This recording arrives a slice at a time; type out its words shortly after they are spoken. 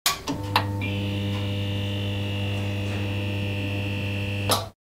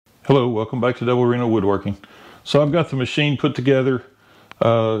Hello, welcome back to Doublereno Woodworking. So I've got the machine put together.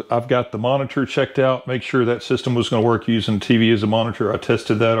 I've got the monitor checked out, make sure that system was going to work using TV as a monitor. I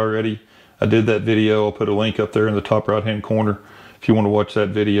tested that already. I did that video. I'll put a link up there in the top right hand corner if you want to watch that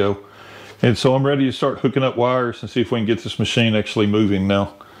video. And so I'm ready to start hooking up wires and see if we can get this machine actually moving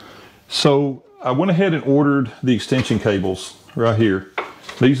now. So I went ahead and ordered the extension cables right here.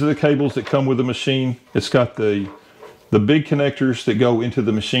 These are the cables that come with the machine. It's got the big connectors that go into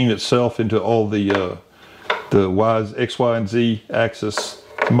the machine itself, into all the X, Y, and Z axis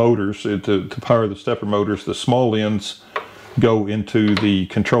motors to power the stepper motors. The small ends go into the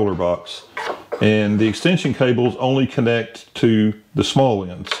controller box. And the extension cables only connect to the small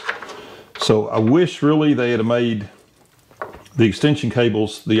ends. So I wish really they had made the extension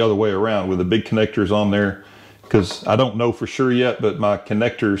cables the other way around with the big connectors on there, because I don't know for sure yet, but my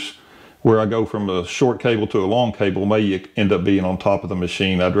connectors where I go from a short cable to a long cable may end up being on top of the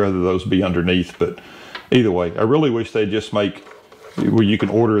machine. I'd rather those be underneath, but either way, I really wish they'd just make where you can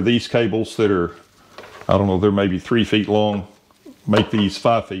order these cables that are, I don't know, they're maybe 3 feet long, make these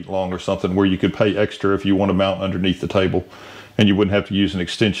 5 feet long or something, where you could pay extra if you want to mount underneath the table and you wouldn't have to use an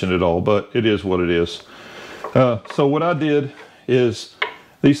extension at all, but it is what it is. So what I did is,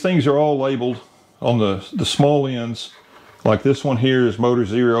 these things are all labeled on the small ends. Like this one here is motor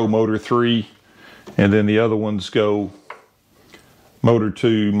 0, motor 3, and then the other ones go motor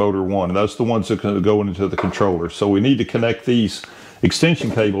 2, motor 1. And that's the ones that are going into the controller. So we need to connect these extension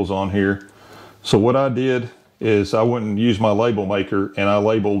cables on here. So what I did is I went and used my label maker and I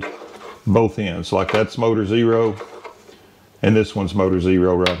labeled both ends. Like that's motor 0 and this one's motor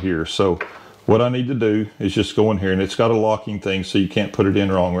 0 right here. So what I need to do is just go in here, and it's got a locking thing so you can't put it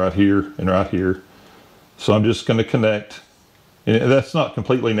in wrong, right here and right here. So I'm just going to connect. And that's not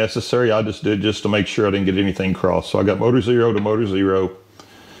completely necessary. I just did just to make sure I didn't get anything crossed. So I got motor 0 to motor 0.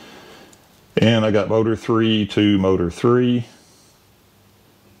 And I got motor 3 to motor 3.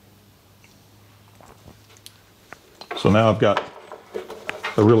 So now I've got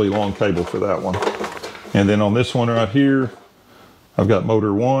a really long cable for that one. And then on this one right here, I've got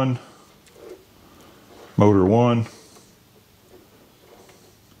motor 1, motor 1.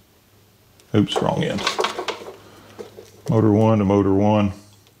 Oops, wrong end. Motor 1 to motor 1,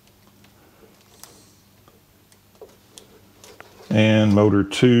 and motor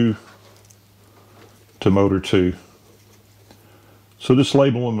 2 to motor 2. So just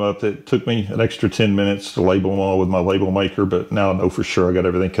label them up. It took me an extra 10 minutes to label them all with my label maker, but now I know for sure I got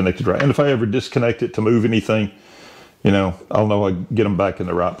everything connected right. And if I ever disconnect it to move anything, you know, I'll know I get them back in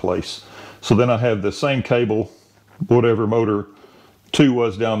the right place. So then I have the same cable, whatever motor 2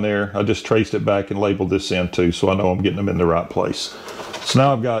 was down there, I just traced it back and labeled this end too, so I know I'm getting them in the right place. So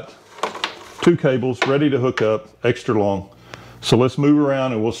now I've got 2 cables ready to hook up, extra long. So let's move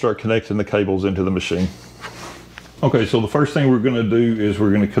around and we'll start connecting the cables into the machine. Okay, so the first thing we're going to do is we're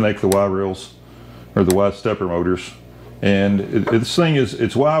going to connect the Y rails, or the Y stepper motors. And this thing is,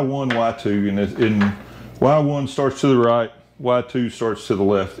 it's Y1, Y2, and Y1 starts to the right, Y2 starts to the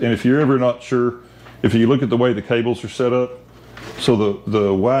left. And if you're ever not sure, if you look at the way the cables are set up, so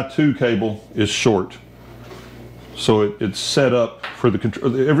the Y2 cable is short. So it's set up for the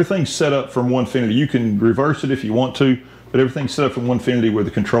control. Everything's set up from Onefinity. You can reverse it if you want to, but everything's set up from Onefinity where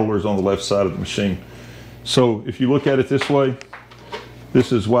the controller is on the left side of the machine. So if you look at it this way,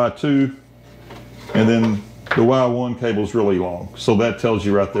 this is Y2, and then the Y1 cable is really long. So that tells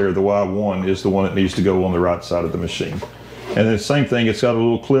you right there the Y1 is the one that needs to go on the right side of the machine. And then same thing, it's got a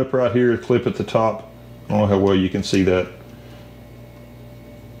little clip right here, a clip at the top. I don't know how well you can see that.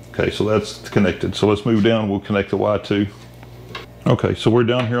 Okay, so that's connected. So let's move down, we'll connect the Y2. Okay, so we're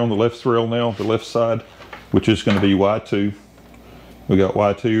down here on the left rail now, the left side, which is going to be Y2. We got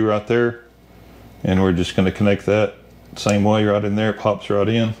Y2 right there, and we're just going to connect that same way right in there. It pops right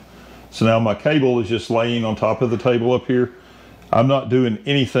in. So now my cable is just laying on top of the table up here. I'm not doing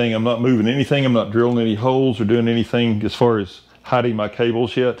anything, I'm not moving anything, I'm not drilling any holes or doing anything as far as hiding my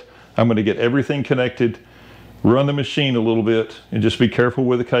cables yet. I'm going to get everything connected, run the machine a little bit, and just be careful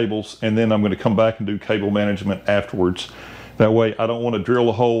with the cables, and then I'm going to come back and do cable management afterwards. That way I don't want to drill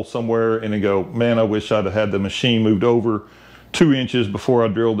a hole somewhere and then go, man, I wish I'd have had the machine moved over 2 inches before I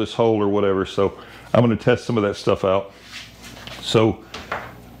drilled this hole or whatever. So I'm going to test some of that stuff out. So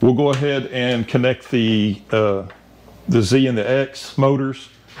we'll go ahead and connect the Z and the X motors,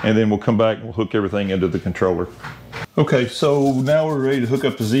 and then we'll come back and we'll hook everything into the controller. Okay, so now we're ready to hook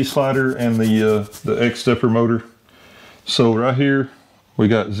up the Z slider and the X stepper motor. So right here, we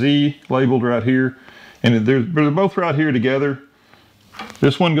got Z labeled right here, and they're both right here together.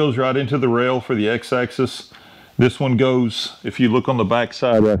 This one goes right into the rail for the X axis. This one goes, if you look on the back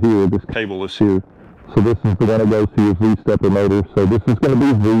side right here, this cable is here. So this is the one that goes to your V stepper motor. So this is going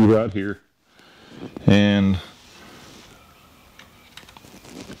to be V right here. And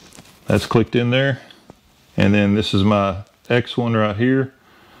that's clicked in there. And then this is my X one right here.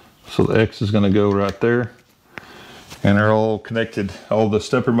 So the X is going to go right there. And they're all connected. All the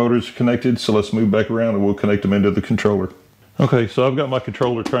stepper motors are connected. So let's move back around and we'll connect them into the controller. Okay, so I've got my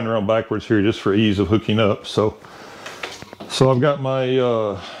controller turned around backwards here just for ease of hooking up. So I've got my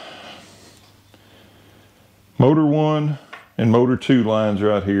motor 1 and motor 2 lines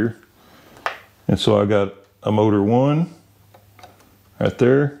right here. And so I got a motor 1 right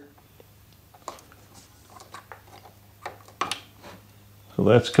there. So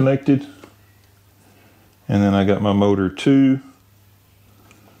that's connected. And then I got my motor 2,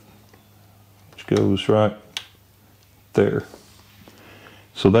 which goes right there.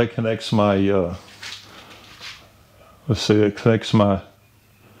 So that connects my, let's see, it connects my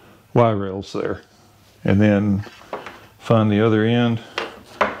Y rails there. And then find the other end.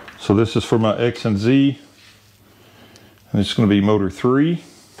 So this is for my X and Z. And it's going to be motor 3.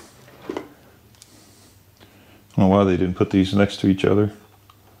 I don't know why they didn't put these next to each other,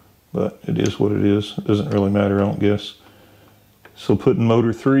 but it is what it is. It doesn't really matter, I don't guess. So putting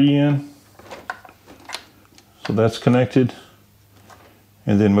motor 3 in. So that's connected.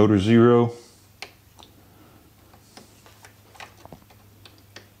 And then motor 0.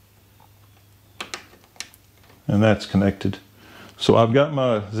 And that's connected. So I've got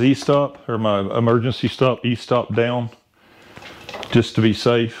my Z stop, or my emergency stop, E stop down, just to be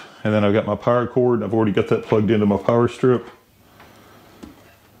safe. And then I've got my power cord. I've already got that plugged into my power strip.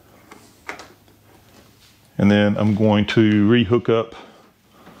 And then I'm going to re-hook up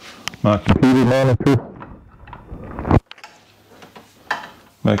my computer monitor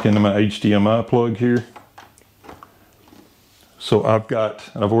back into my HDMI plug here. So I've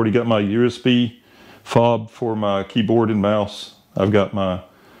already got my USB fob for my keyboard and mouse. I've got my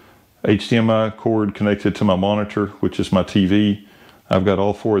HDMI cord connected to my monitor, which is my TV. I've got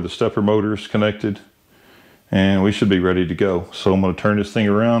all 4 of the stepper motors connected, and we should be ready to go. So I'm going to turn this thing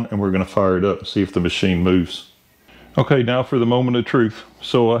around and we're going to fire it up and see if the machine moves. Okay, now for the moment of truth.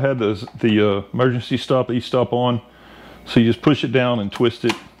 So I had the emergency stop, E-stop on. So you just push it down and twist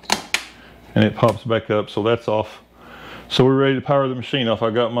it and it pops back up. So that's off. So we're ready to power the machine off. I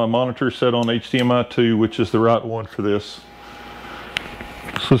got my monitor set on HDMI 2, which is the right one for this.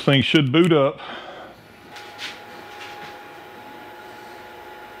 So this thing should boot up.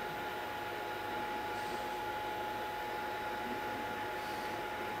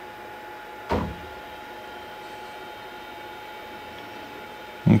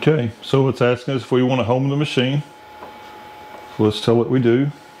 Okay, so it's asking us if we want to home the machine. So let's tell it we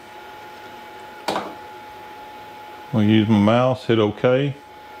do. I'll use my mouse, hit OK.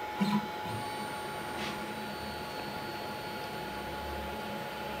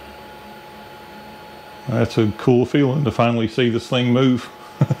 That's a cool feeling to finally see this thing move.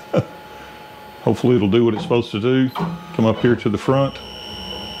 Hopefully it'll do what it's supposed to do. Come up here to the front.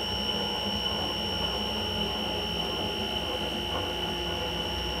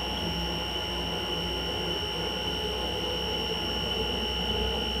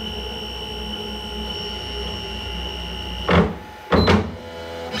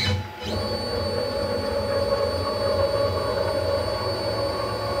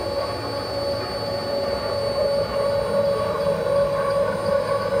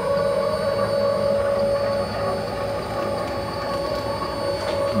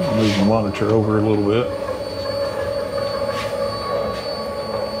 Move the monitor over a little bit.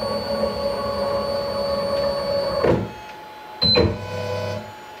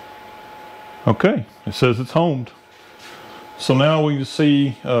 Okay, it says it's homed. So now we can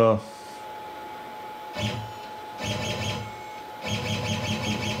see we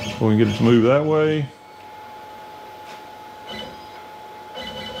can get it to move that way.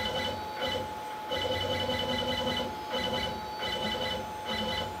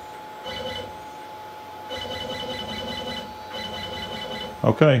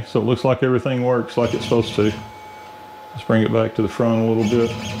 Okay, so it looks like everything works like it's supposed to. Let's bring it back to the front a little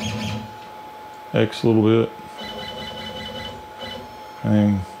bit. X a little bit.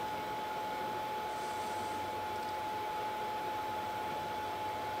 And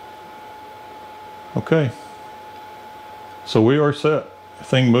okay. So we are set. The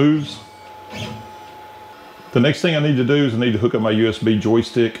thing moves. The next thing I need to do is I need to hook up my USB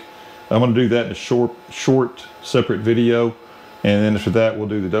joystick. I'm going to do that in a short separate video. And then after that, we'll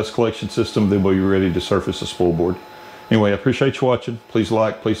do the dust collection system. Then we'll be ready to surface the spool board. Anyway, I appreciate you watching. Please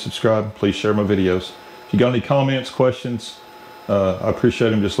like, please subscribe, please share my videos. If you got any comments, questions, I appreciate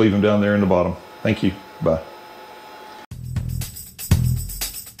them. Just leave them down there in the bottom. Thank you. Bye.